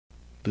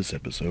This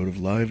episode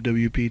of Live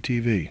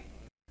WPTV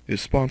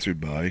is sponsored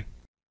by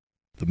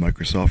the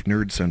Microsoft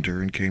Nerd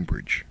Center in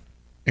Cambridge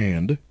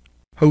and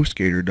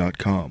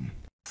HostGator.com.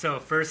 So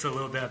first, a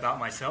little bit about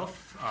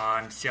myself.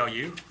 I'm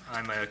Xiao.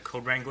 I'm a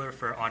code wrangler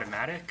for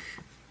Automattic.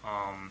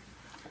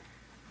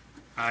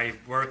 I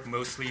work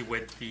mostly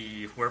with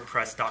the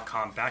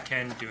Wordpress.com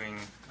backend, doing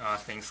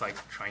things like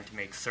trying to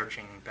make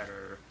searching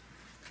better,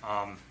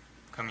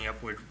 coming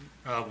up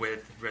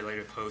with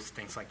related posts,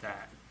 things like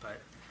that.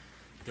 But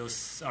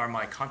those are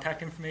my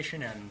contact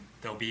information, and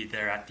they'll be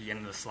there at the end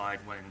of the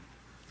slide when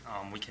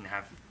we can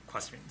have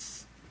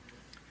questions.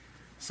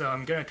 So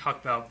I'm going to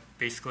talk about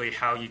basically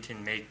how you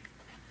can make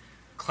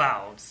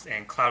clouds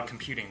and cloud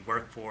computing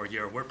work for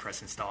your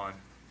WordPress install and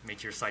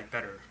make your site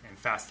better and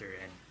faster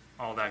and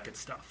all that good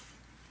stuff.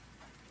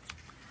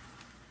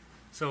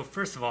 So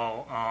first of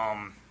all,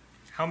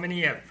 how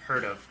many have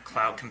heard of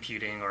cloud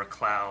computing or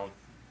cloud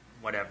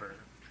whatever?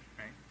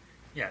 Right?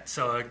 Yeah,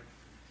 so a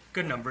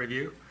good number of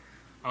you.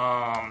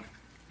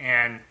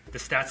 And the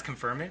stats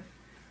confirm it.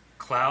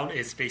 Cloud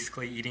is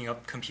basically eating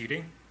up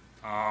computing,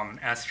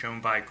 as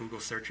shown by Google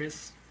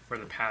searches for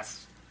the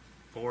past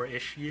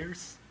 4-ish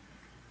years.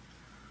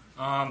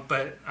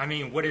 But, I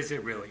mean, what is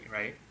it really,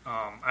 right?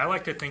 I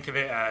like to think of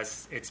it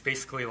as it's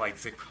basically like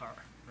Zipcar,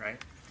 right?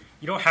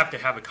 You don't have to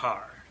have a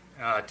car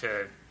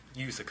to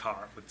use a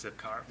car with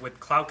Zipcar. With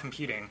cloud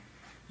computing,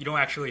 you don't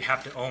actually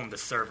have to own the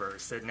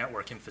servers, the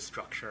network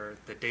infrastructure,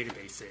 the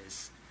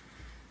databases,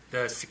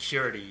 the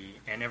security,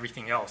 and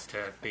everything else to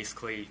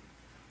basically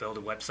build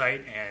a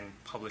website and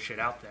publish it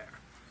out there.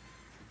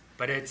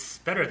 But it's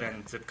better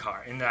than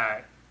Zipcar in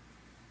that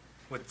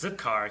with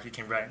Zipcar, you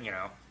can rent,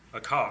 a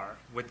car.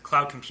 With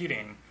cloud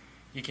computing,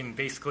 you can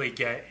basically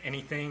get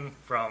anything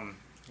from,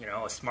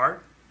 a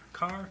smart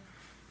car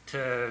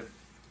to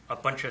a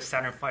bunch of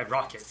Saturn V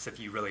rockets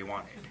if you really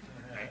wanted,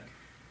 right?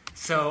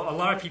 So a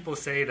lot of people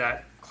say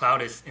that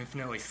cloud is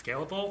infinitely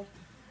scalable.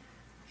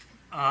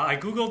 I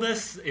Googled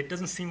this. It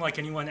doesn't seem like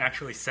anyone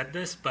actually said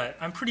this, but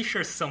I'm pretty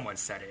sure someone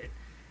said it.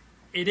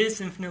 It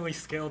is infinitely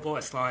scalable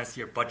as long as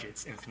your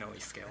budget's infinitely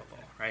scalable,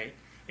 right?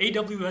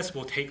 AWS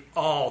will take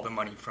all the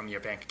money from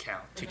your bank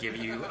account to give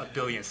you 1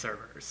 billion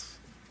servers.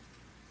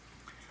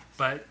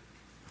 But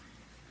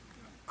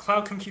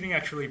cloud computing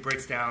actually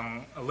breaks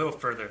down a little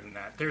further than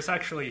that. There's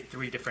actually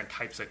 3 different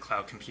types of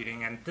cloud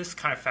computing, and this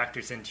kind of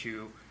factors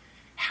into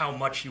how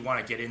much you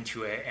want to get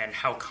into it and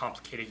how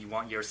complicated you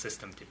want your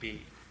system to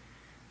be.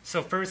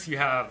 So first you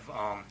have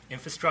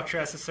infrastructure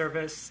as a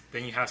service,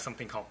 then you have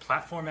something called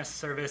platform as a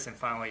service, and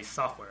finally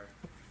software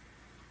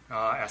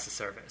as a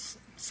service.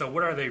 So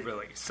what are they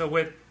really? So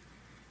with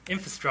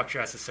infrastructure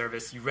as a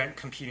service, you rent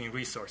computing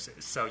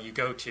resources. So you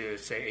go to,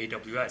 say,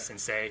 AWS and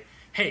say,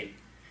 hey,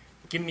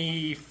 give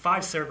me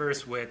 5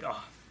 servers with a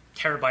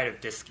terabyte of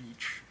disk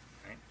each.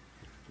 Right?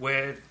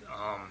 With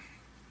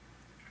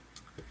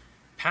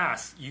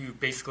PaaS, you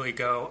basically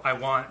go, I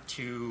want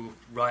to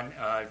run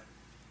a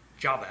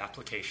Java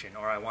application,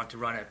 or I want to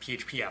run a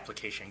PHP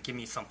application. Give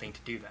me something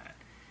to do that.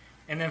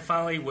 And then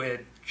finally,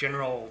 with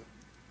general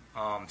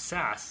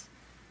SaaS,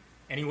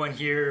 anyone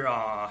here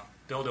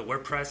build a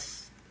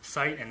WordPress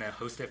site and then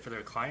host it for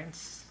their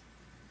clients?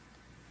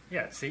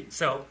 Yeah, see?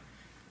 So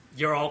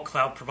you're all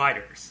cloud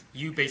providers.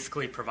 You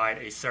basically provide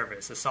a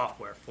service, a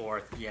software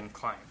for the end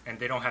client, and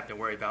they don't have to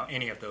worry about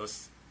any of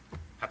those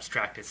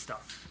abstracted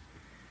stuff.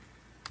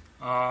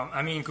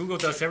 Google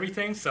does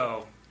everything,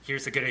 so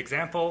here's a good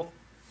example.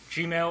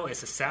 Gmail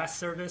is a SaaS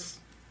service.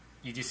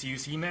 You just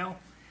use email.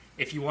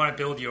 If you want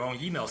to build your own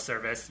email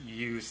service, you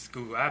use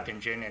Google App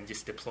Engine and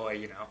just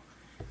deploy,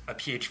 a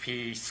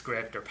PHP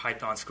script or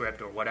Python script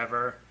or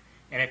whatever.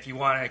 And if you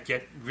want to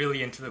get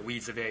really into the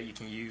weeds of it, you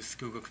can use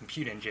Google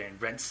Compute Engine,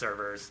 rent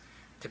servers,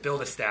 to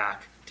build a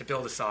stack, to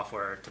build a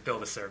software, to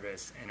build a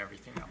service, and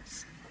everything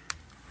else.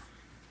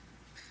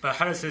 But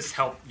how does this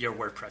help your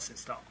WordPress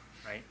install,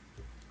 right?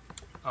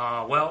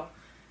 Well,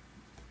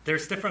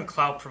 there's different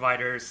cloud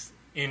providers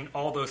in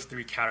all those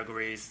 3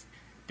 categories.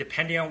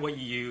 Depending on what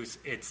you use,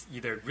 it's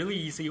either really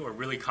easy or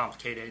really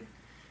complicated.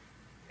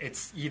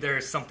 It's either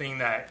something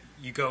that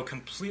you go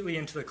completely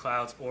into the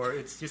clouds, or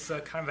it's just a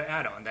kind of an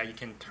add-on that you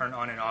can turn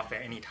on and off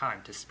at any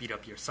time to speed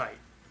up your site.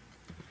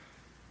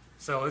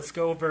 So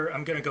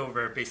I'm going to go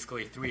over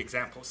basically 3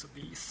 examples of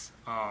these.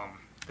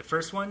 The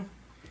first one,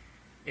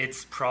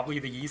 it's probably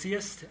the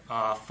easiest.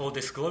 Full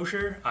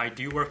disclosure, I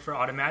do work for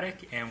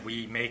Automattic, and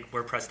we make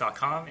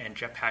WordPress.com, and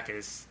Jetpack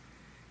is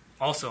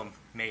also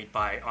made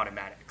by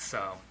Automattic,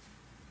 so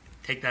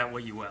take that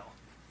what you will.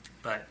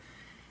 But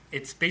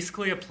it's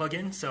basically a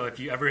plugin, so if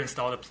you ever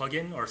installed a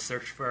plugin or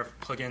search for a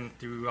plugin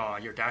through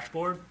your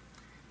dashboard,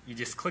 you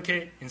just click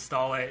it,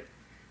 install it.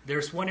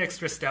 There's one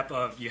extra step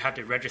of you have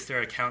to register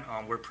an account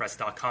on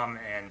WordPress.com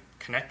and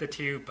connect the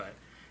 2, but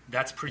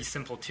that's pretty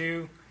simple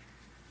too.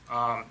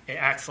 It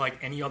acts like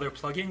any other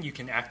plugin. You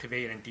can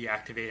activate and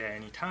deactivate at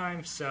any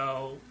time,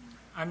 so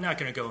I'm not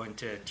going to go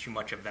into too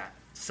much of that.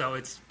 So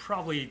it's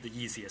probably the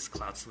easiest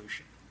cloud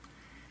solution.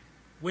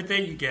 With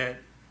it, you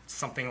get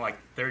something like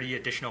 30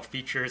 additional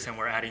features, and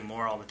we're adding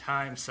more all the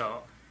time.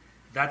 So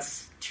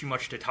that's too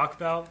much to talk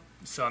about,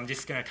 so I'm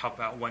just going to talk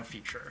about one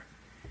feature.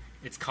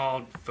 It's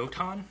called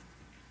Photon.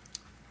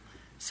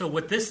 So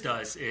what this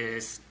does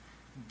is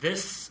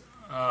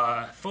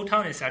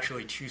Photon is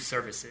actually two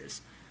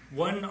services.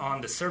 One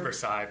on the server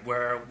side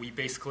where we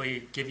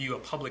basically give you a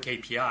public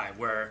API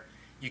where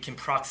you can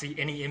proxy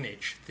any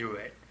image through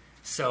it.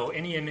 So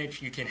any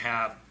image you can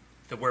have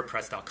the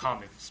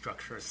WordPress.com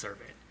infrastructure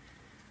serve it.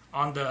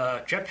 On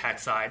the Jetpack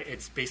side,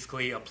 it's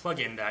basically a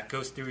plugin that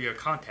goes through your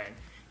content.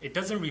 It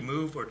doesn't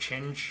remove or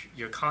change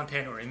your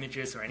content or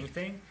images or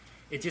anything.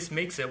 It just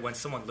makes it when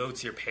someone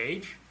loads your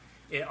page,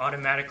 it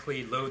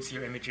automatically loads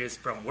your images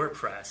from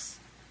WordPress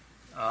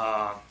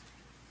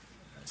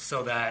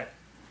so that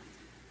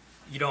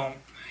you don't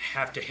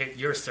have to hit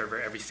your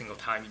server every single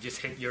time. You just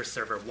hit your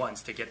server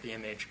once to get the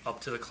image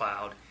up to the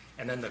cloud,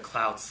 and then the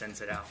cloud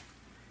sends it out.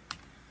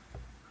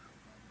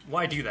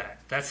 Why do that?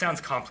 That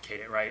sounds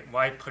complicated, right?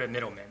 Why put a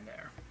middleman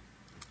there?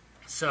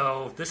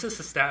 So this is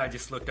a stat I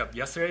just looked up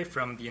yesterday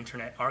from the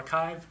Internet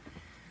Archive.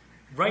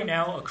 Right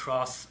now,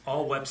 across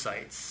all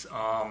websites,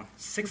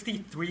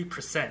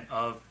 63%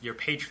 of your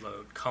page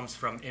load comes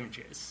from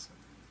images,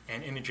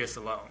 and images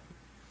alone.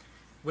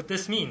 What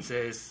this means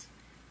is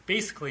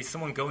basically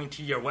someone going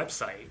to your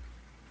website,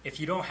 if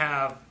you don't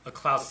have a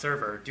cloud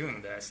server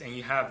doing this, and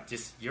you have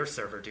just your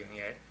server doing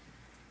it,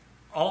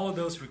 all of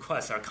those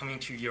requests are coming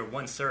to your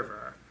one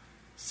server.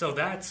 So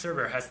that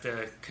server has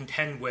to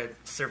contend with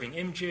serving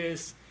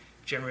images,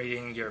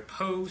 generating your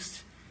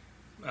post,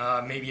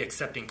 maybe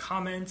accepting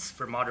comments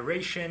for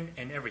moderation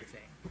and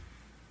everything.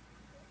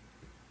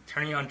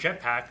 Turning on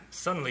Jetpack,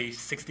 suddenly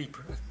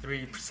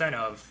 63%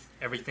 of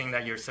everything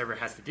that your server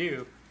has to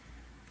do,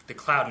 the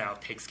cloud now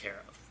takes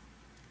care of.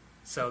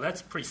 So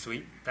that's pretty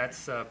sweet.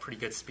 That's a pretty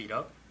good speed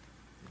up.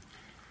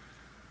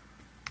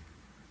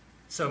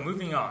 So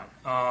moving on,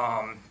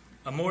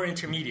 a more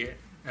intermediate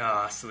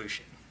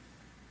solution.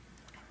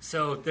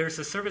 So there's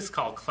a service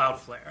called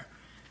Cloudflare.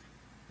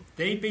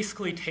 They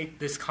basically take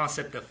this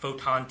concept of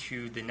Photon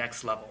to the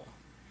next level.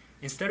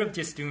 Instead of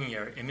just doing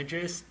your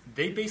images,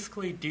 they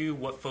basically do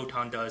what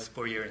Photon does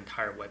for your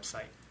entire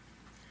website.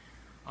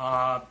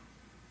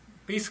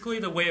 Basically,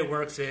 the way it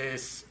works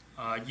is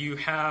you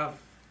have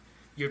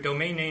your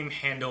domain name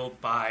handled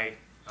by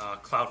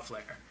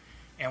Cloudflare.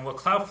 And what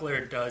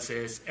Cloudflare does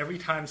is every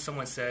time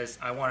someone says,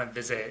 I want to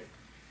visit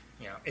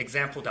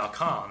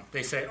example.com,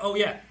 they say, oh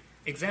yeah,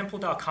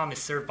 example.com is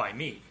served by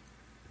me.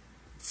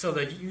 So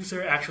the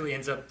user actually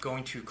ends up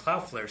going to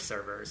Cloudflare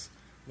servers.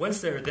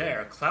 Once they're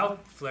there,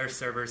 Cloudflare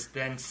servers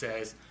then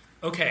says,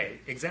 okay,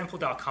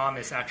 example.com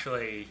is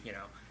actually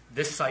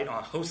this site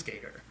on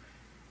HostGator.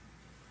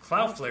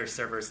 Cloudflare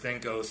servers then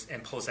goes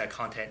and pulls that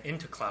content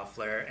into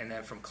Cloudflare, and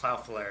then from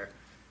Cloudflare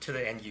to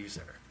the end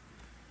user.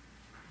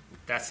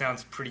 That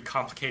sounds pretty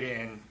complicated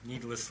and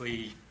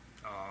needlessly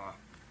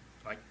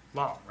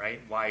long,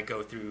 right? Why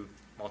go through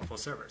multiple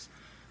servers?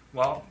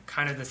 Well,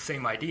 kind of the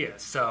same idea.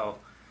 So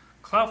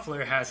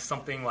Cloudflare has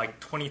something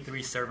like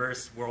 23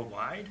 servers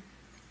worldwide.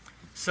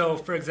 So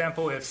for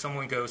example, if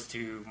someone goes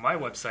to my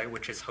website,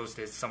 which is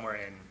hosted somewhere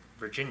in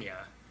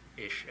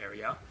Virginia-ish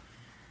area,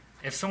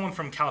 if someone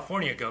from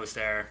California goes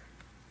there,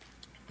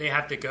 they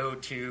have to go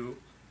to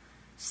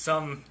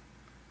some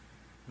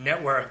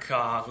network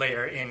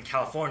layer in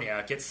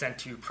California, get sent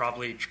to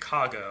probably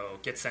Chicago,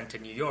 get sent to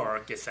New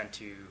York, get sent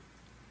to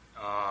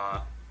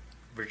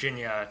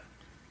Virginia,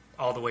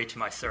 all the way to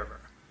my server.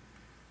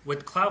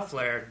 With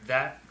Cloudflare,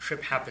 that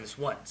trip happens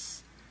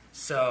once.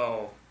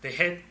 So they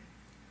hit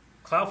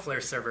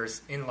Cloudflare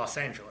servers in Los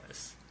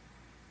Angeles.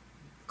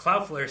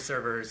 Cloudflare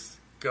servers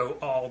go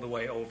all the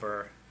way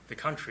over the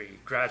country,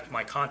 grabs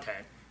my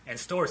content, and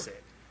stores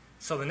it.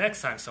 So the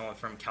next time someone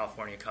from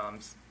California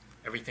comes,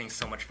 everything's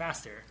so much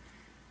faster.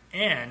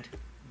 And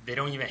they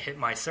don't even hit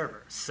my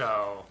server.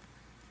 So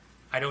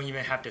I don't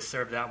even have to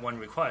serve that one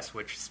request,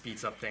 which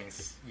speeds up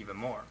things even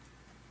more.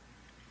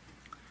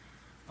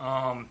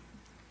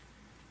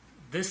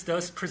 This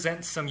does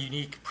present some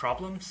unique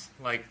problems.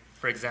 Like,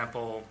 for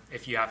example,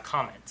 if you have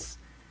comments,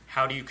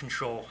 how do you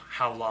control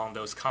how long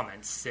those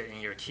comments sit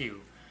in your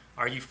queue?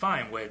 Are you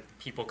fine with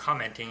people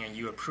commenting and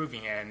you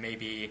approving it, and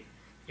maybe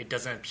it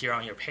doesn't appear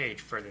on your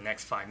page for the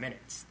next 5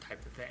 minutes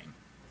type of thing?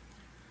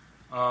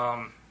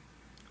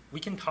 We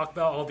can talk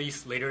about all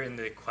these later in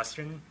the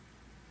question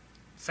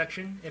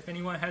section if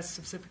anyone has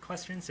specific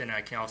questions, and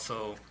I can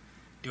also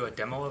do a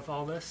demo of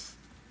all this.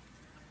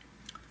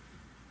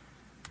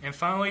 And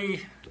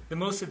finally, the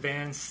most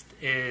advanced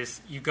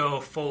is you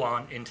go full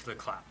on into the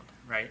cloud,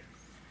 right?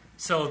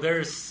 So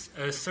there's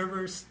a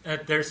service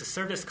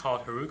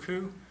called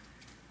Heroku,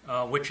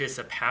 which is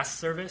a PaaS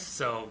service.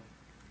 So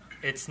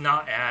it's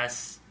not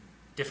as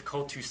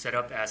difficult to set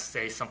up as,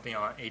 say, something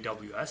on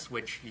AWS,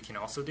 which you can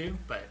also do.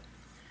 But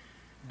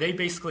they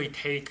basically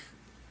take,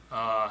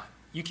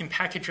 you can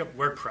package up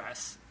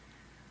WordPress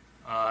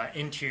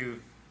into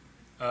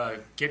a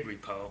Git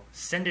repo,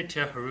 send it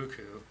to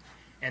Heroku,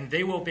 and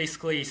they will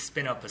basically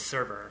spin up a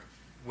server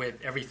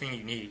with everything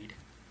you need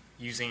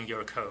using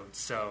your code.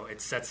 So it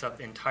sets up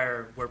the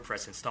entire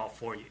WordPress install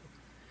for you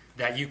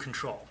that you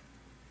control.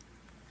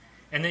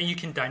 And then you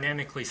can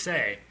dynamically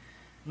say,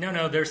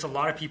 no, there's a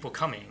lot of people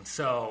coming,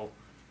 so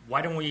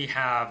why don't we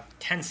have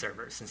 10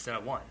 servers instead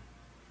of one?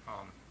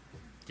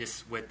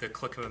 Just with the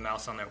click of a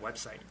mouse on their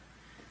website.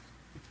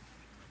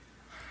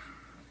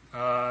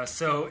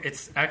 So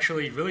it's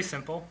actually really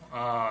simple.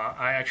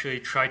 I actually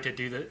tried to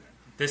do that.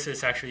 This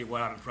is actually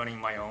what I'm running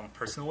my own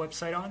personal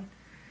website on.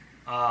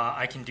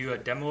 I can do a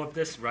demo of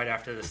this right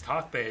after this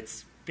talk, but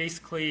it's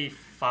basically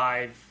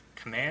 5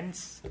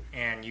 commands,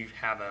 and you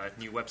have a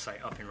new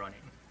website up and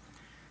running.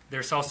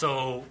 There's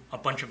also a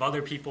bunch of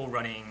other people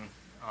running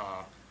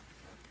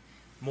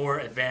more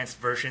advanced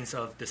versions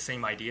of the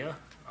same idea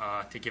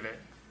to give it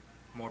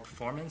more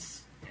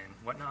performance and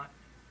whatnot.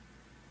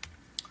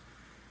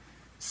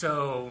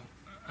 So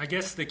I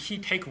guess the key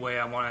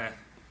takeaway I want to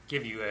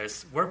give you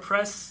is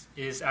WordPress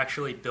is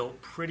actually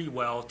built pretty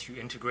well to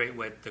integrate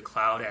with the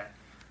cloud at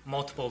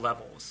multiple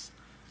levels.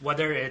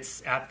 Whether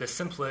it's at the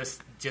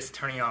simplest, just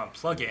turning on a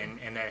plugin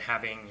and then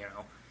having,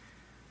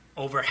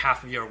 over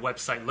half of your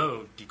website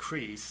load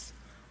decrease,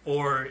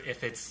 or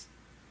if it's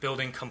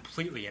building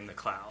completely in the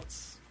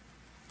clouds.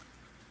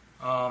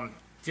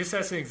 Just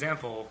as an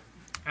example,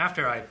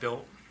 after I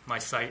built my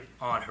site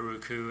on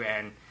Heroku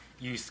and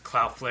used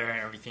Cloudflare and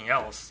everything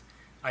else,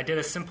 I did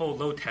a simple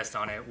load test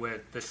on it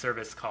with the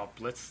service called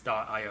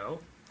blitz.io,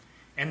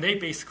 and they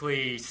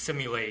basically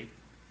simulate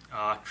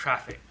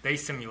traffic. They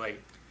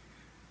simulate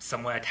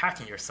someone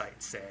attacking your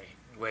site, say,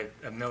 with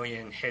 1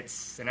 million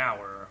hits an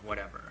hour or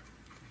whatever.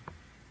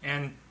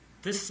 And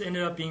this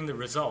ended up being the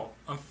result.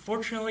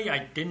 Unfortunately, I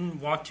didn't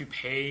want to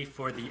pay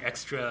for the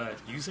extra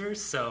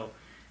users, so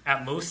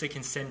at most it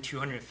can send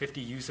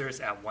 250 users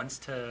at once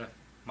to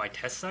my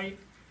test site.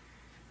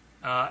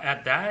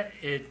 At that,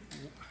 it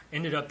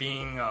ended up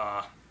being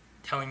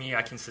telling me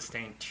I can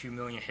sustain 2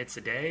 million hits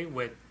a day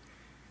with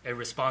a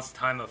response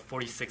time of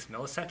 46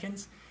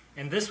 milliseconds.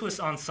 And this was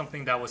on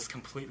something that was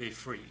completely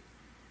free.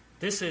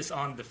 This is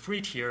on the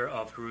free tier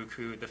of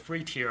Heroku, the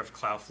free tier of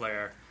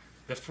Cloudflare,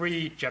 the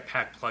free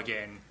Jetpack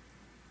plugin.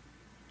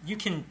 You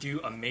can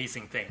do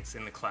amazing things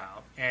in the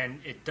cloud.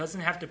 And it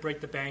doesn't have to break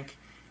the bank.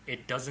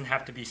 It doesn't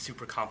have to be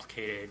super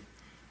complicated.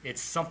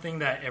 It's something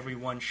that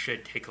everyone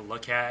should take a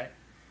look at,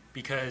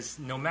 because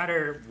no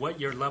matter what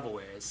your level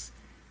is,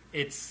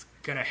 it's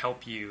going to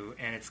help you,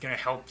 and it's going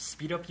to help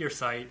speed up your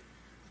site,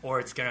 or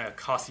it's going to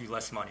cost you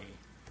less money,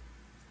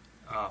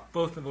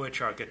 both of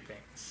which are good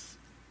things.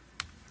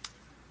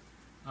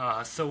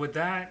 So with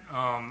that,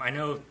 I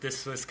know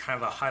this was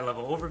kind of a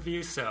high-level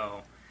overview,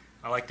 so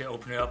I'd like to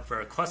open it up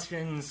for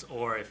questions,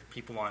 or if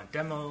people want a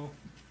demo.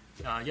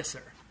 Yes,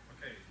 sir.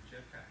 Okay,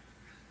 Jetpack.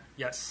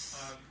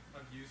 Yes.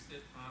 I've used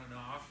it on and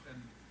off,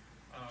 and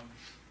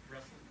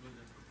wrestled with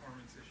the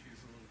performance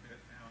issues a little bit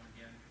now and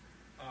again,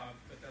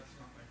 but that's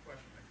not my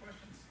question. My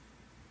question is,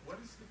 what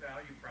is the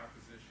value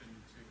proposition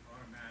to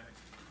Automattic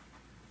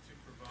to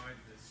provide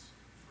this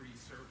free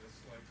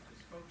service like this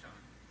Photon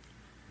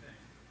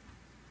thing?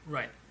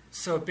 Right.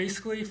 So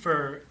basically,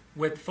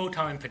 with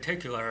Photon in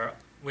particular,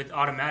 with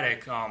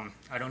Automattic,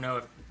 I don't know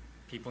if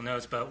people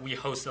knows, but we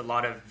host a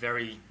lot of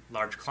very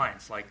large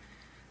clients like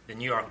the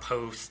New York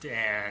Post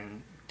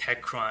and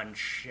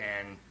TechCrunch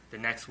and the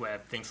Next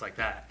Web, things like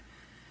that.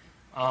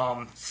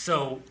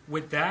 So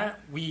with that,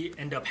 we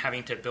end up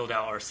having to build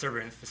out our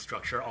server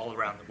infrastructure all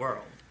around the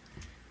world.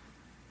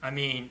 I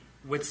mean,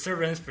 with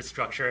server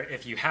infrastructure,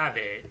 if you have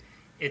it,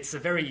 it's a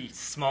very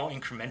small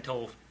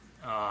incremental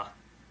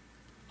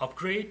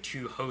upgrade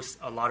to host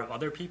a lot of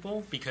other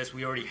people, because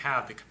we already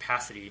have the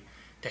capacity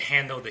to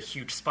handle the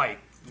huge spike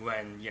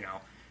when,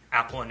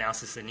 Apple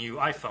announces a new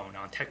iPhone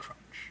on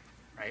TechCrunch,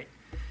 right?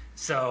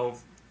 So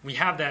we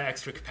have that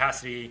extra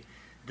capacity.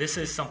 This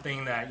is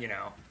something that,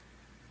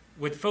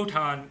 with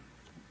Photon,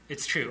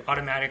 it's true.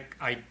 Automattic,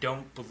 I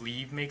don't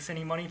believe makes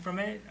any money from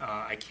it.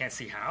 I can't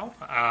see how,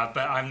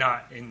 but I'm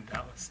not in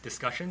those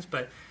discussions.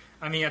 But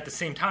I mean, at the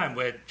same time,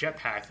 with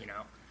Jetpack,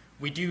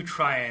 we do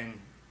try and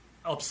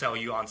upsell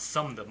you on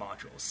some of the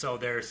modules. So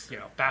there's,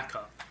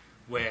 backup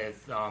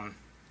with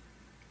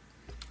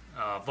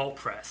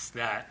Wordpress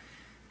that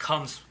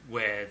comes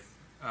with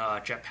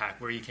Jetpack,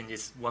 where you can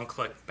just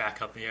one-click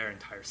back up your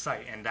entire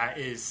site, and that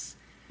is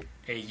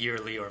a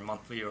yearly or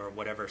monthly or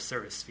whatever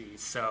service fee.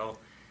 So,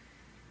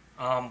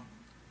 so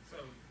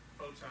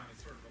Photon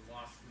is sort of a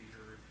loss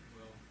leader, if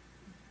you will.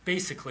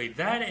 Basically,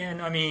 that,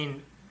 and I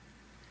mean,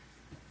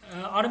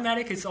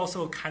 Automattic is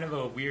also kind of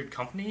a weird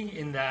company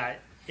in that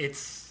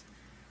it's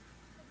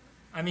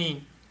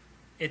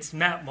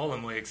Matt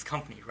Mullenweg's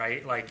company,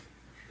 right? Like,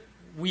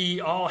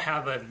 we all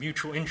have a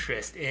mutual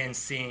interest in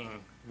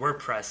seeing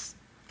WordPress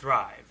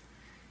thrive.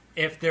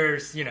 If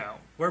there's,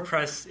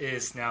 WordPress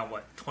is now,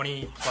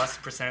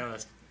 20+%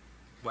 of the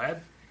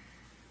web?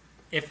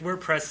 If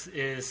WordPress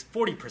is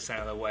 40%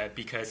 of the web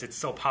because it's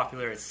so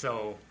popular, it's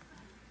so,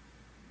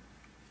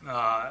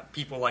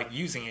 people like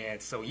using it,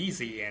 it's so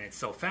easy, and it's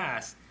so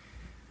fast,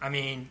 I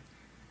mean,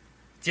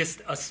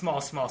 just a small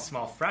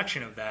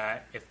fraction of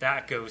that, if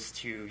that goes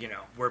to,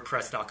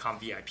 WordPress.com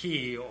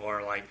VIP,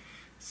 or like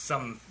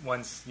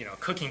someone's,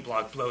 cooking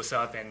blog blows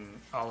up and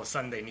all of a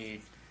sudden they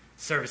need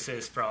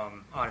services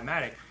from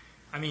Automattic,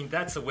 I mean,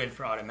 that's a win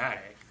for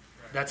Automattic.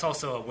 Right. That's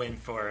also a win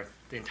for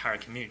the entire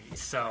community.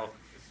 So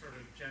It's sort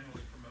of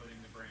generally promoting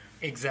the brand.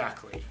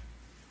 exactly.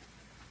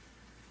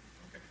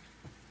 Okay.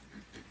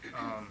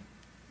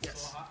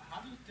 Yes. So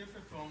how does it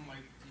differ from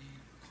like the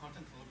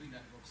content delivery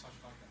networks such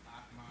like the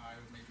Akamai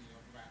or maybe a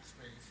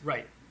Rackspace?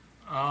 Right.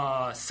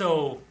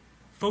 So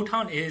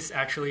Photon is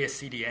actually a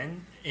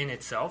CDN in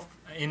itself,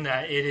 in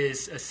that it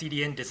is a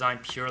CDN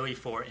designed purely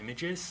for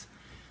images.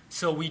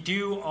 So we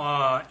do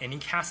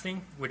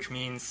anycasting, which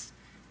means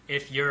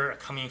if you're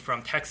coming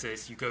from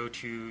Texas, you go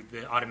to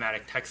the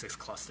Automattic Texas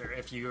cluster.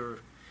 If you're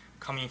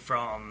coming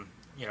from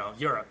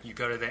Europe, you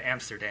go to the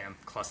Amsterdam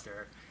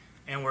cluster.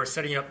 And we're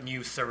setting up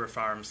new server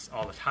farms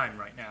all the time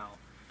right now.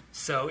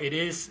 So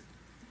it's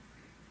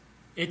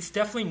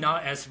definitely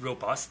not as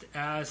robust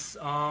as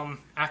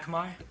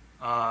Akamai.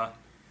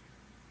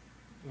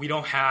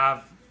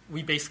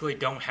 We basically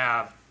don't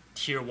have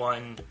tier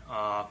 1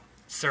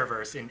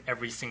 servers in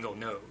every single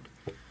node.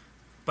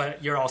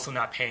 But you're also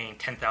not paying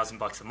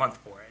 $10,000 a month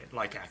for it,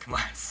 like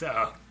Akamai.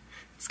 So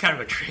it's kind of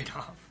a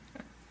trade-off.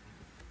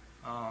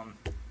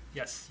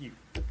 Yes, you,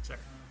 sir. I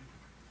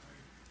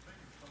played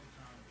with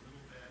Photon a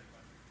little bit,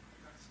 but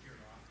I got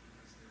scared off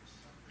because there's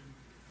something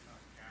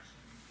about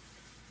caching.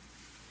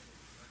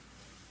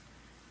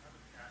 How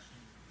about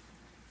caching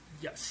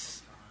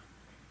Yes. Photon?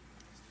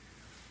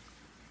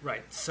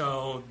 Right.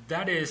 So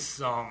that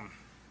is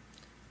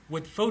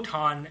with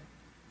Photon,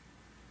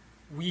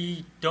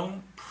 we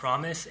don't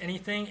promise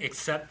anything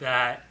except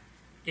that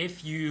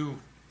if you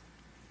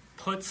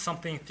put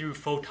something through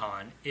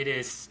Photon, it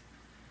is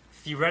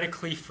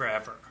theoretically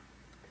forever.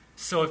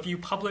 So if you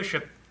publish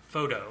a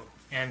photo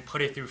and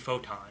put it through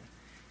Photon,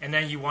 and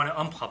then you want to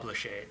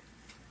unpublish it,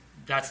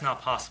 that's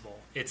not possible.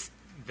 It's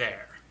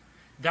there.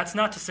 That's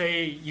not to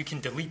say you can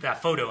delete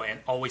that photo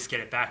and always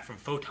get it back from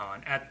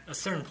Photon. At a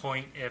certain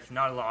point, if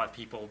not a lot of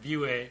people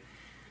view it,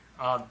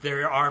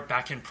 there are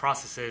backend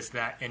processes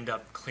that end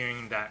up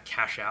clearing that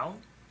cache out.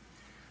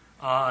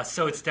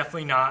 So it's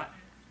definitely not,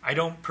 I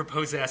don't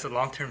propose it as a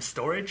long-term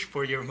storage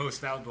for your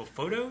most valuable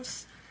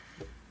photos.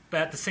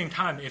 But at the same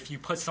time, if you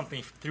put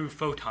something through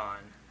Photon,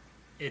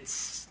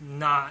 it's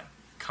not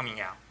coming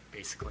out,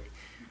 basically.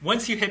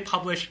 Once you hit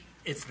publish,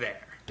 it's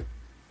there.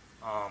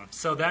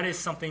 So that is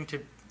something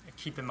to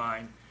keep in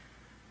mind.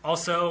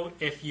 Also,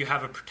 if you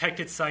have a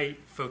protected site,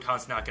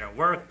 Photon's not going to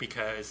work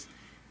because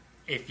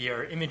if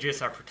your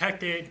images are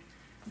protected,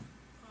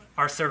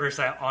 our servers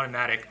at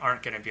Automattic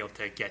aren't going to be able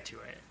to get to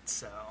it.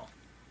 So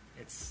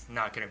it's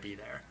not going to be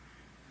there.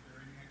 Are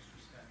there any extra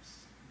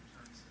steps in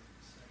terms of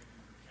setting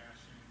or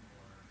caching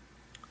or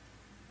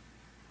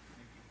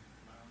making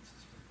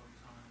allowances for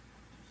Photon?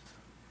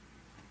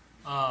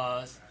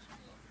 Just caching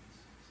plugins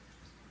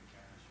such as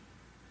cache or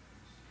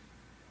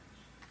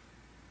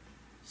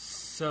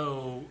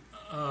So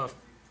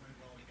putting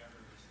it all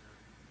together, is there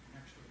an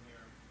extra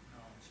layer of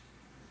knowledge?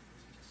 Or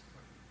is it just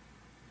clicking?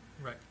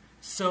 right.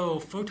 So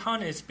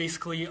Photon is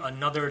basically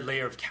another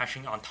layer of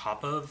caching on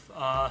top of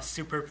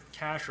Super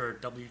Cache or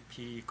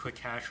WP Quick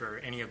Cache or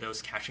any of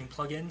those caching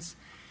plugins.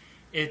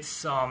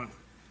 It's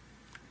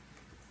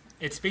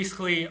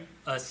basically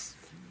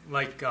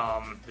like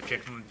the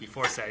gentleman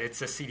before said,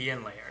 it's a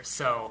CDN layer.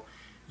 So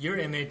your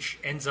image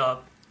ends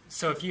up.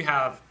 So if you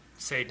have,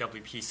 say,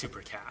 WP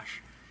Super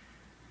Cache,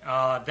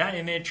 that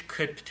image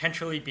could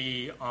potentially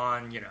be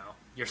on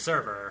your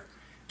server,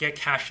 get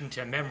cached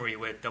into memory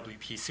with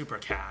WP Super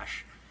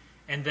Cache.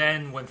 And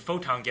then when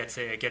Photon gets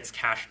it, it gets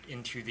cached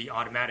into the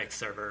Automattic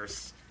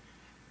servers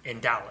in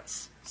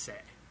Dallas,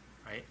 say,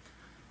 right?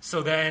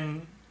 So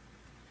then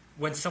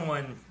when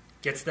someone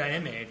gets that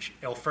image,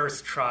 it'll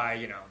first try,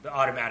 the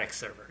Automattic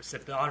servers.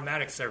 If the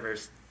Automattic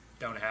servers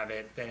don't have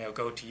it, then it'll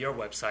go to your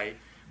website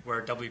where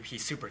WP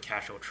Super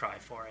Cache will try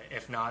for it.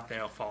 If not, then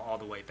it'll fall all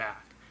the way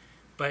back.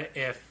 But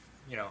if,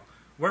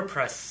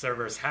 WordPress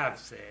servers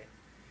have it,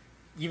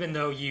 even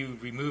though you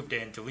removed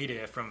it and deleted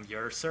it from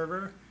your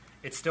server,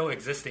 it's still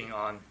existing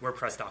on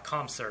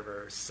WordPress.com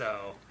servers,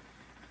 so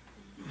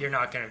you're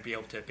not going to be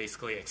able to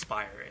basically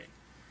expire it.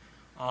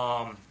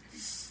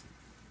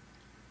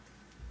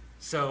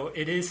 So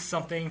it is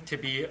something to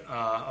be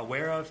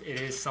aware of. It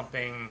is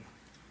something.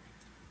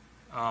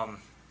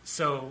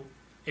 So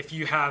if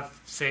you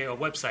have, say, a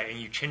website and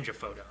you change a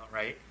photo,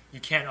 right? You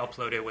can't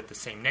upload it with the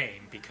same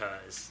name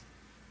because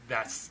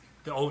that's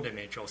the old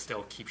image will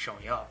still keep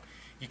showing up.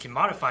 You can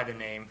modify the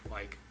name,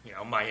 like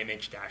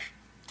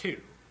myimage-2.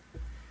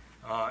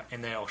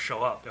 And then it'll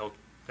show up.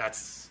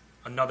 That's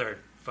another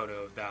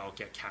photo that'll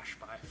get cached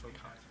by Photon.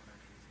 That's what I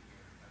need to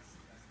hear. That's the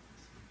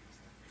facilities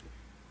that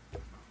they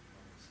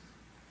propose.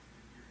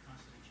 You're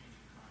constantly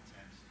changing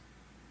content,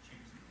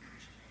 changing the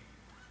image name.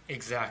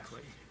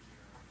 Exactly. Take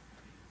care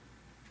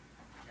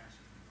of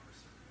caching in your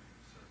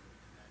server,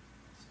 and then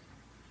also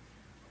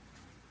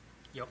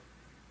Yep.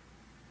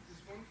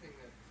 There's one thing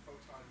that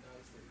Photon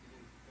does that you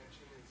didn't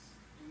mention is,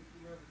 you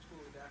know the tool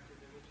adaptive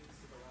images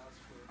that allows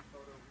for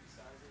photo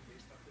resizing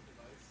based off the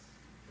device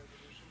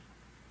resolution?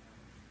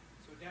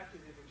 So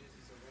adaptive images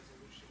is a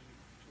resolution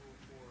tool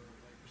for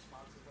like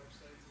responsive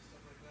websites and stuff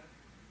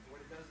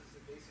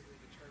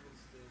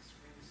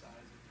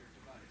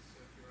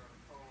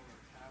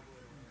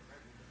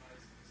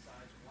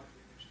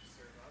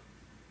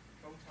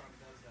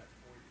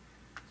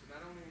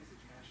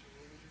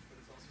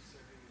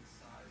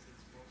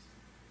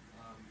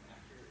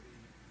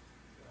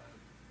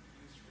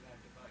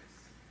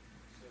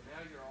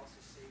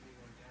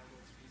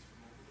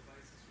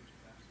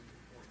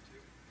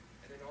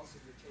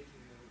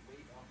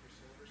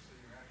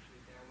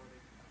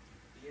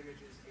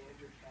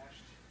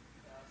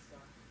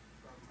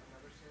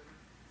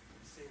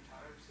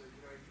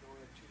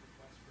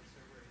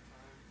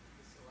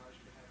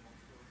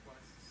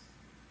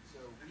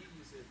So we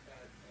use it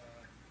at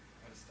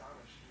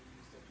Astonish. We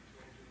use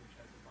W2 Engine, which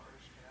has a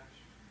varnish cache,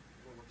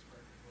 and it works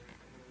perfectly.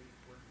 And then we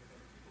work with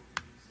other people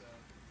who use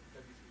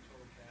W3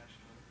 Total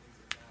Cache and other things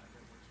like that, and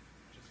it works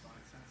just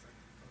fine. It sounds like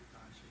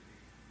Photon should be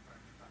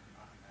Photon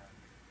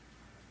Automattic.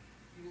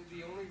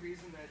 The only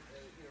reason that,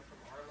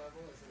 from our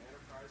level as an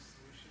enterprise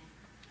solution,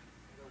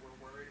 we're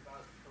worried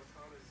about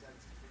Photon is that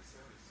it's a free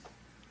service.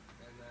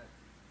 And that,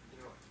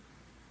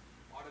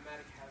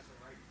 Automattic has the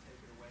right to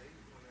take it away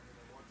whenever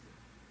they want to.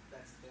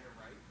 That's their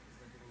right, because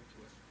they're giving it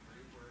to us for free.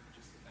 We're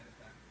just the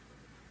benefactors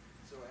of it.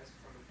 So as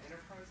from an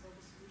enterprise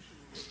level solution,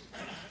 we wouldn't do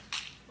that.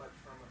 But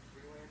from a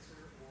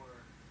freelancer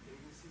or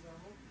agency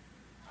level,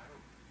 I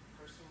don't,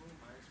 personally,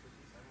 my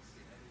expertise, I don't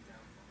see any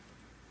downfall of it.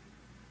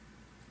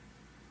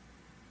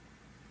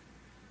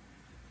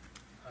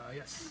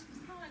 Yes.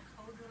 It's not a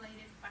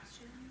code-related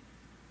question,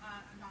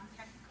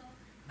 non-technical,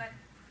 but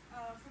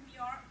from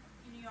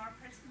your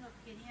personal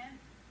opinion,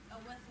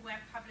 with web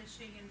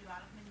publishing and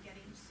development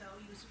getting so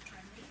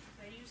user-friendly,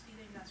 where do you see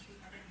the industry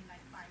headed in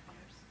like 5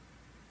 years?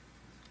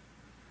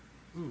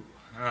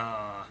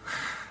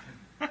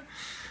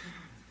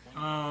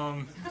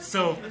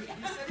 So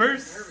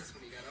first, Nervous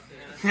when you got up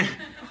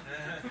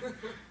there.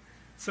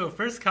 so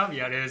first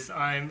caveat is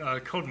I'm a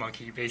code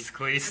monkey,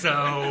 basically.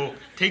 So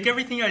take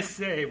everything I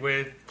say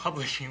with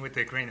publishing with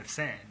a grain of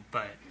sand.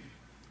 But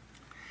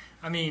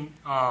I mean,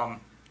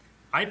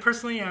 I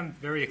personally am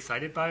very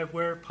excited by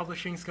where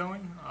publishing's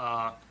going.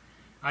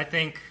 I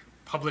think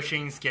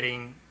publishing's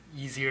getting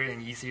easier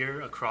and easier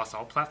across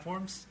all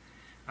platforms.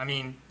 I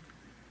mean,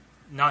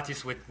 not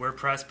just with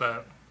WordPress,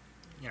 but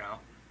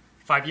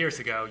 5 years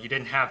ago, you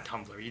didn't have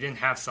Tumblr. You didn't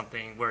have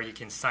something where you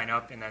can sign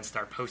up and then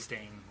start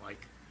posting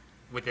like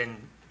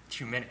within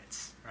 2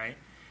 minutes, right?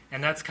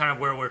 And that's kind of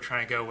where we're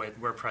trying to go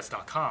with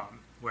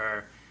WordPress.com,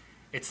 where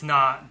it's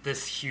not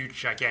this huge,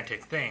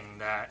 gigantic thing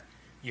that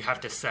you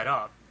have to set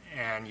up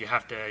and you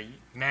have to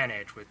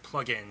manage with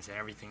plugins and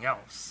everything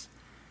else.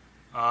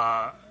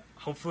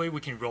 Hopefully,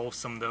 we can roll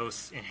some of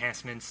those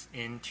enhancements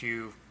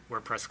into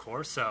WordPress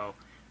core so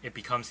it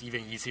becomes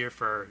even easier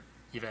for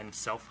even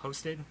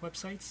self-hosted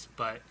websites.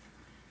 But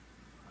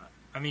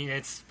I mean,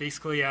 it's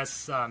basically,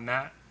 as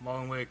Matt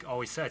Mullenweg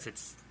always says,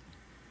 it's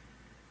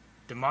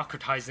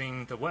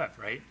democratizing the web,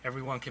 right?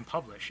 Everyone can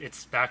publish.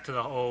 It's back to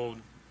the old,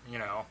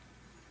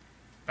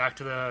 back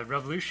to the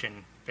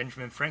revolution,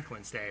 Benjamin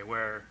Franklin's day,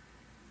 where,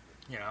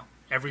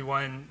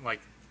 everyone,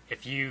 like,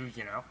 if you,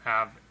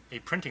 have a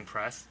printing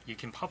press, you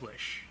can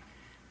publish.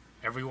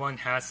 Everyone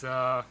has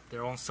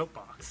their own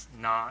soapbox.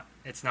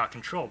 It's not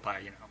controlled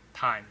by,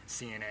 Time and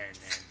CNN and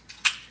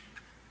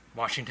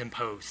Washington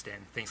Post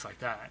and things like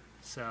that.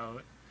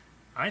 So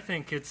I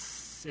think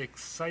it's an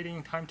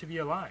exciting time to be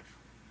alive.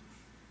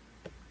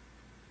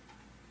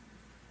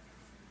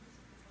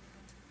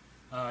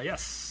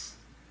 Yes.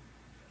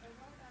 A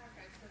while back,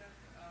 I set up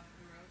a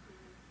Heroku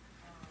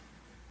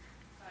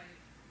site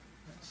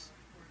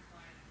for a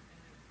client,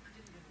 and it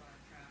didn't get a lot of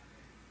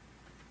traffic.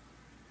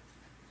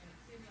 And it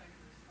seemed like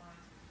the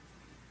response was just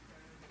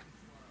incredibly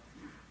slow.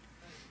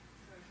 But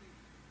so if you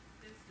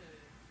fixed it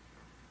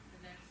the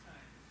next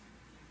time, you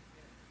could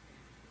get the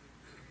page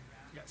very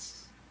rapid.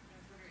 Yes. And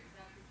I was wondering, is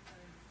that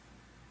because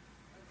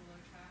of the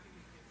low traffic,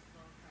 it gets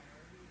low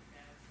priority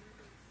ad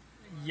service?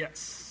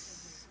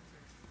 Yes.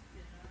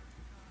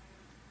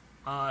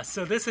 Or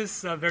So this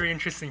is a very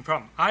interesting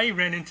problem. I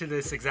ran into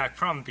this exact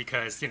problem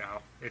because,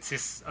 it's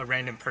just a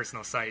random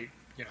personal site.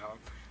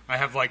 I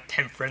have like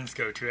 10 friends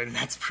go to it, and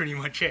that's pretty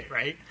much it,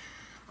 right?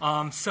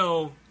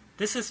 So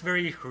this is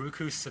very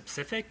Heroku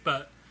specific,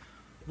 but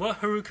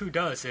what Heroku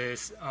does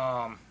is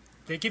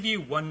they give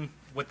you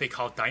what they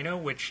call dyno,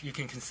 which you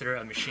can consider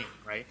a machine,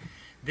 right?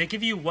 They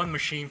give you one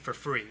machine for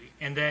free,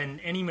 and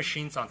then any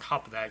machines on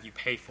top of that you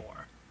pay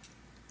for.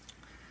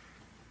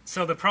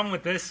 So the problem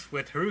with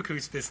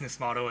Heroku's business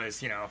model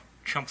is,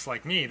 chumps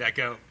like me that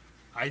go,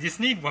 I just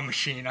need one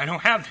machine. I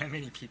don't have that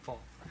many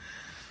people.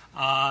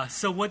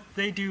 So what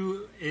they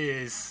do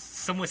is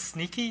somewhat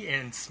sneaky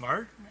and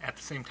smart at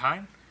the same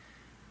time.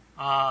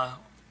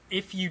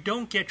 If you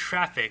don't get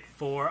traffic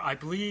for, I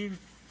believe,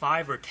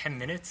 5 or 10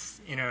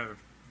 minutes in a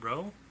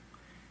row,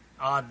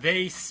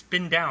 they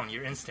spin down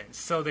your instance.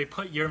 So they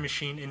put your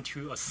machine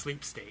into a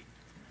sleep state.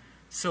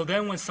 So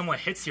then when someone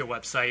hits your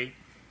website,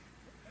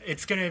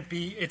 it's gonna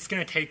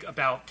take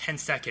about 10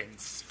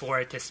 seconds for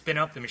it to spin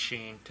up the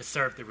machine to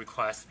serve the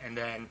request and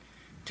then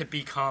to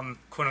become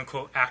quote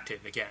unquote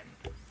active again.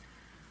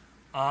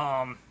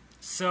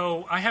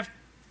 So I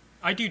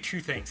do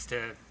two things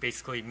to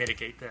basically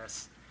mitigate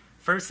this.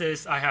 First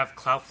is I have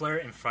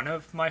Cloudflare in front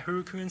of my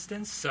Heroku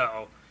instance,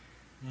 so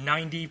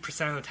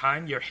 90% of the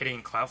time you're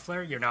hitting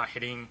Cloudflare, you're not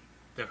hitting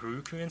the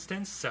Heroku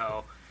instance,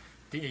 so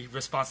the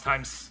response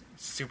time's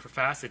super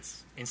fast,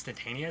 it's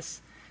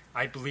instantaneous.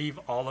 I believe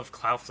all of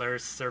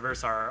Cloudflare's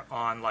servers are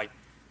on like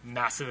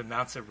massive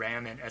amounts of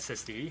RAM and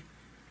SSD,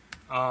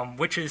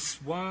 which is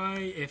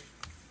why if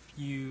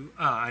you,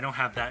 I don't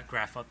have that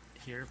graph up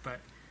here,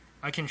 but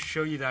I can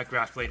show you that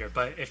graph later.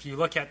 But if you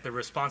look at the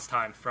response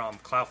time from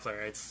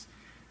Cloudflare, it's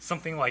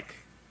something like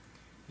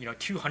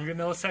 200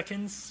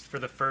 milliseconds for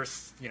the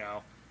first,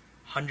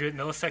 100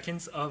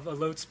 milliseconds of a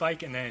load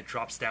spike, and then it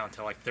drops down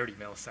to like 30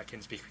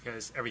 milliseconds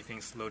because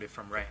everything's loaded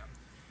from RAM.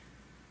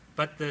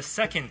 But the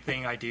second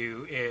thing I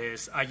do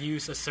is I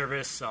use a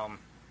service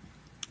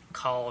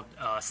called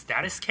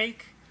Status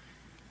Cake.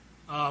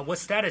 What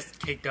Status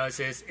Cake does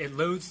is it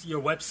loads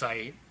your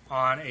website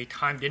on a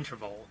timed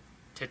interval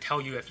to tell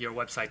you if your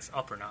website's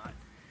up or not.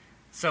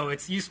 So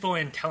it's useful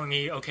in telling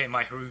me, okay,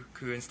 my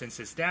Heroku instance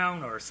is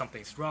down or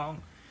something's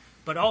wrong.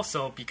 But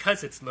also,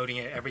 because it's loading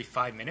it every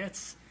 5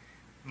 minutes,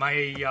 my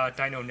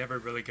dyno never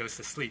really goes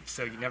to sleep,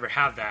 so you never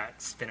have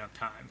that spin-up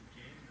time.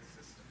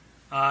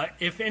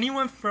 If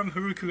anyone from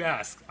Heroku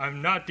asks,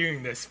 I'm not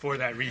doing this for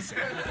that reason.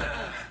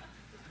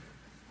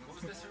 What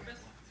was the service?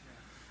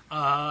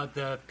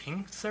 The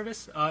ping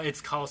service,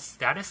 it's called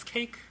Status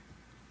Cake.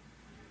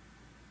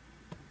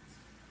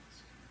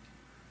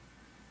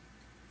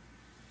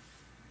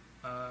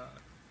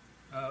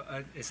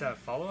 Is that a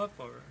follow-up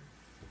or?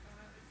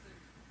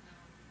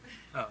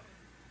 No. Oh. On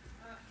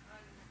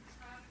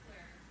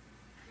Cloudflare,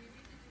 do you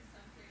need to do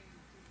something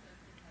to set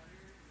the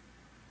headers?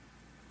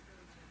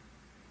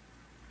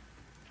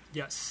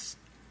 Yes.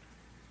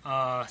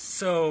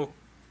 So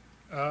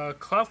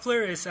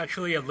Cloudflare is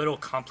actually a little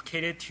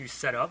complicated to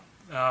set up,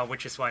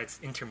 which is why it's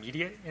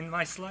intermediate in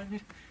my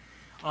slide.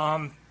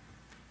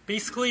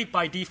 Basically,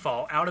 by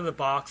default, out of the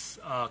box,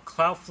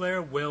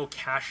 Cloudflare will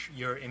cache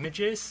your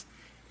images.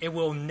 It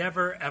will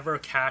never, ever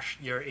cache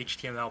your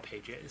HTML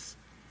pages.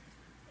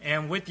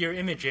 And with your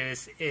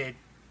images, it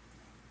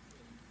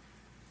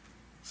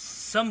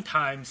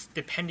sometimes,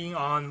 depending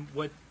on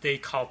what they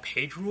call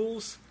page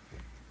rules,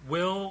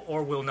 will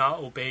or will not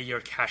obey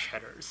your cache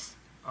headers.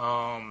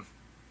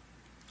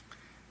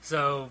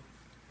 So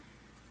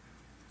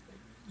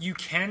you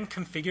can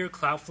configure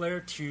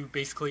Cloudflare to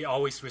basically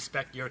always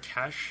respect your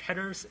cache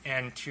headers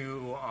and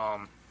to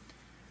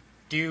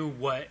do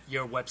what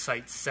your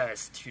website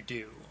says to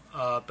do.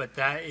 But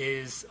that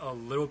is a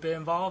little bit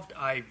involved.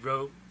 I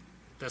wrote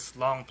this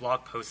long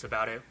blog post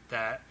about it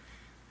that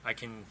I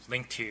can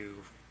link to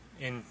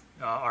in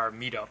our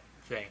meetup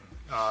thing.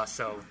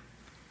 So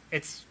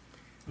it's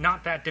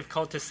not that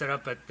difficult to set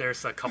up, but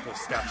there's a couple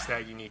steps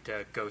that you need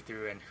to go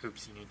through and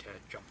hoops you need to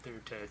jump through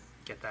to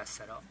get that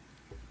set up.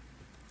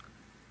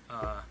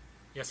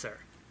 Yes, sir.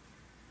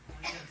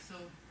 Yeah, so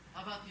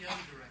how about the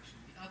other direction,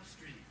 the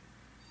upstream?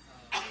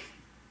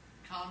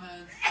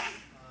 Comments,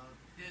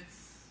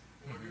 hits,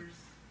 orders?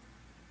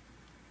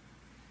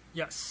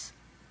 Yes.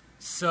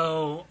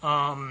 So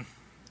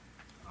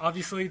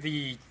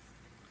obviously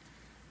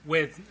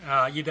with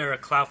either a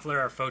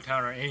Cloudflare or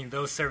Photon or any of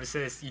those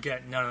services, you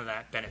get none of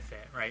that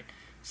benefit, right?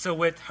 So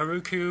with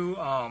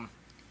Heroku,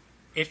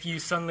 if you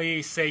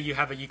suddenly say you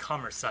have an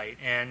e-commerce site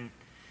and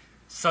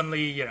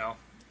suddenly,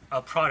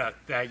 a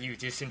product that you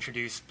just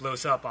introduced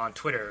blows up on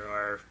Twitter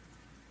or,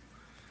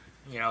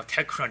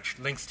 TechCrunch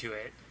links to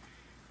it,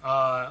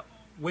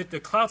 with the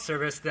cloud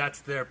service, that's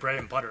their bread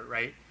and butter,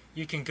 right?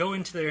 You can go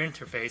into their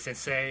interface and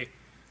say,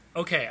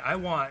 okay, I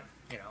want,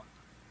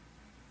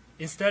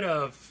 instead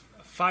of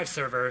 5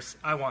 servers,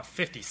 I want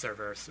 50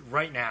 servers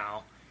right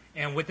now.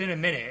 And within a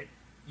minute,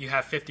 you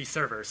have 50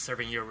 servers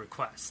serving your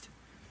request.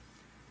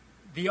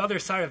 The other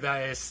side of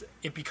that is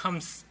it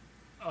becomes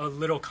a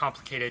little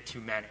complicated to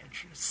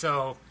manage.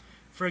 So,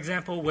 for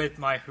example, with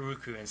my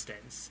Heroku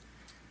instance,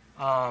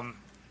 I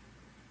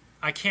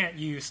can't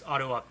use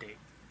auto update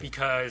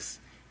because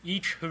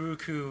each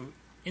Heroku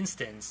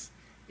instance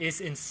is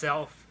in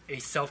a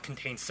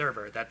self-contained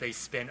server that they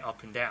spin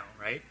up and down,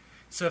 right?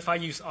 So if I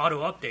use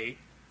auto update,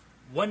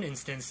 one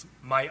instance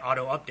might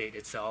auto update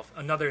itself,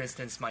 another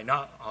instance might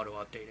not auto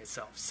update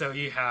itself. So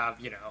you have,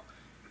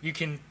 you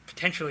can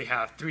potentially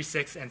have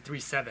 3.6 and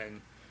 3.7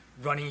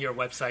 running your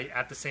website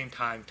at the same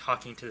time,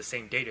 talking to the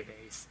same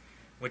database,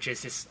 which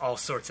is just all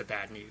sorts of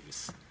bad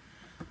news.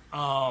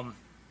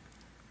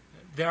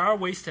 There are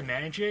ways to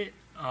manage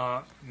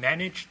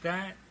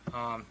that.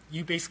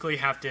 You basically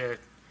have to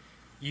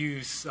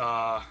use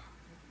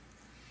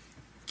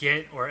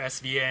Git or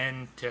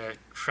SVN to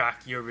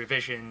track your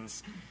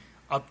revisions,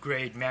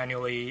 upgrade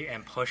manually,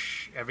 and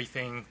push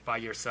everything by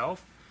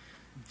yourself.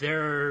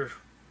 There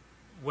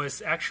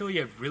was actually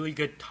a really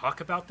good talk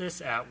about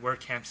this at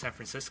WordCamp San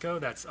Francisco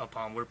that's up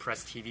on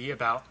WordPress TV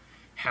about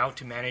how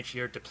to manage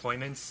your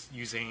deployments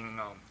using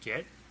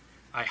Git.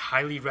 I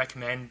highly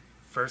recommend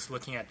first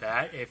looking at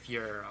that if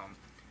you're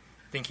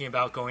thinking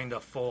about going the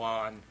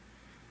full-on,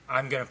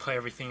 I'm going to play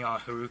everything on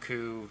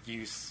Heroku,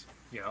 use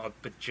a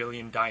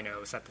bajillion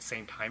dynos at the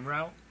same time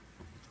route.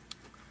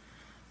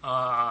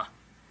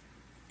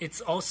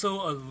 It's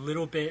also a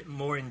little bit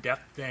more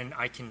in-depth than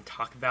I can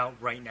talk about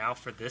right now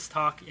for this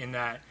talk, in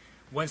that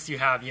once you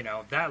have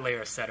that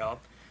layer set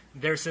up,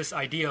 there's this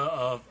idea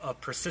of a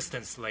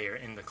persistence layer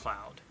in the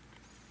cloud.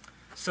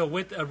 So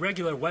with a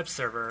regular web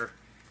server,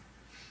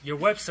 your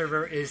web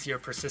server is your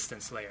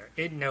persistence layer.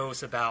 It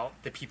knows about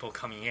the people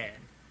coming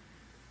in.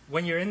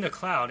 When you're in the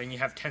cloud and you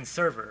have 10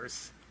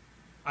 servers,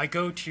 I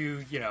go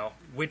to,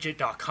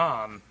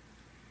 widget.com,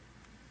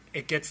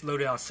 it gets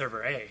loaded on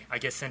server A. I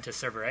get sent to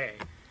server A.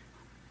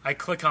 I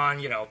click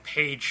on,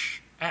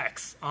 page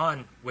X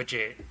on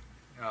widget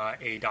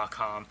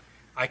A.com,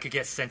 I could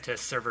get sent to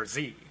server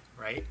Z,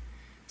 right?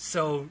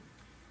 So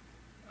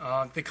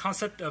the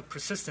concept of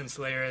persistence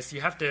layer is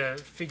you have to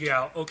figure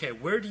out, okay,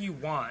 where do you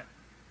want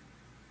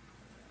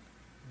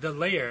the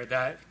layer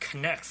that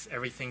connects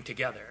everything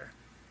together?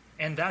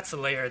 And that's a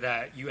layer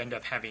that you end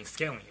up having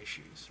scaling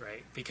issues,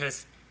 right?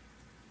 Because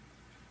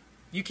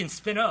you can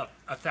spin up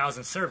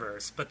 1,000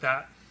 servers, but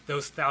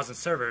those 1,000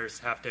 servers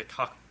have to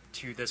talk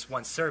to this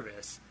one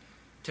service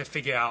to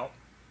figure out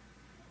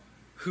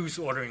who's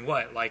ordering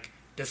what. Like,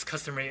 does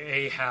customer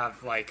A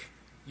have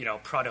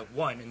product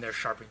 1 in their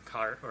shopping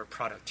cart or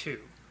product 2?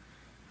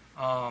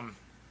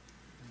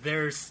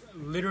 There's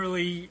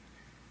literally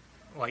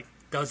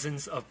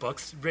dozens of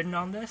books written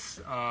on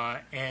this,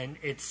 and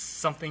it's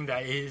something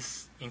that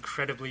is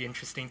incredibly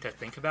interesting to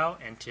think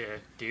about and to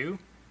do.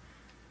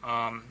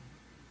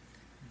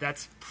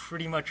 That's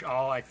pretty much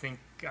all I think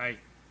I'm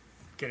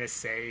going to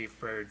say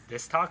for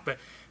this talk, but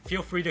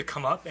feel free to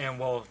come up and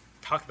we'll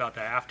talk about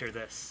that after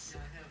this.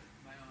 Yeah, I have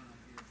my own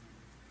ideas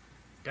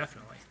on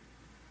Definitely.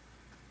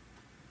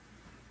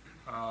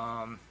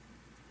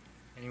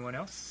 Anyone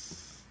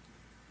else?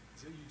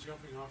 Is it you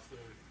jumping off the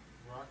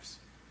rocks?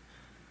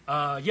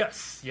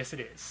 Yes, it is.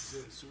 Is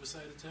it a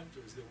suicide attempt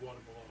or is there water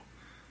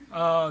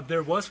below?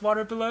 There was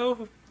water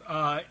below.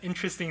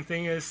 Interesting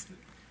thing is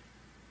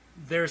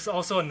there's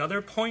also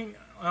another point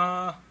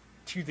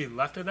to the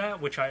left of that,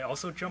 which I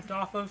also jumped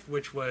off of,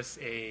 which was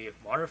a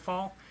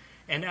waterfall.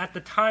 And at the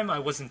time, I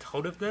wasn't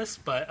told of this,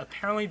 but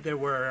apparently there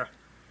were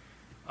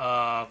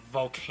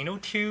volcano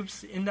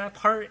tubes in that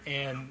part,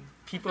 and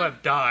people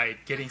have died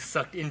getting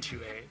sucked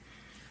into it.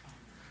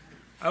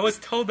 I was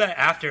told that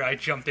after I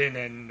jumped in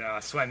and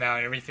swam out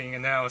and everything,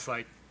 and then I was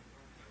like,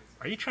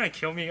 are you trying to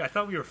kill me? I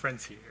thought we were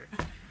friends here.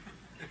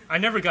 I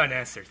never got an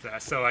answer to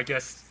that, so I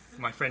guess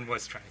my friend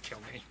was trying to kill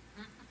me.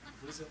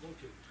 Where is that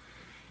located?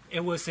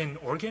 It was in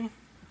Oregon,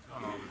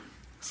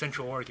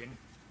 Central Oregon.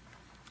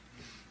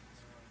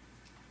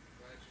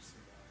 Glad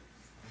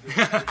you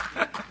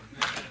survived.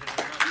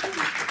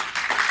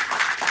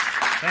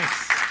 Thanks.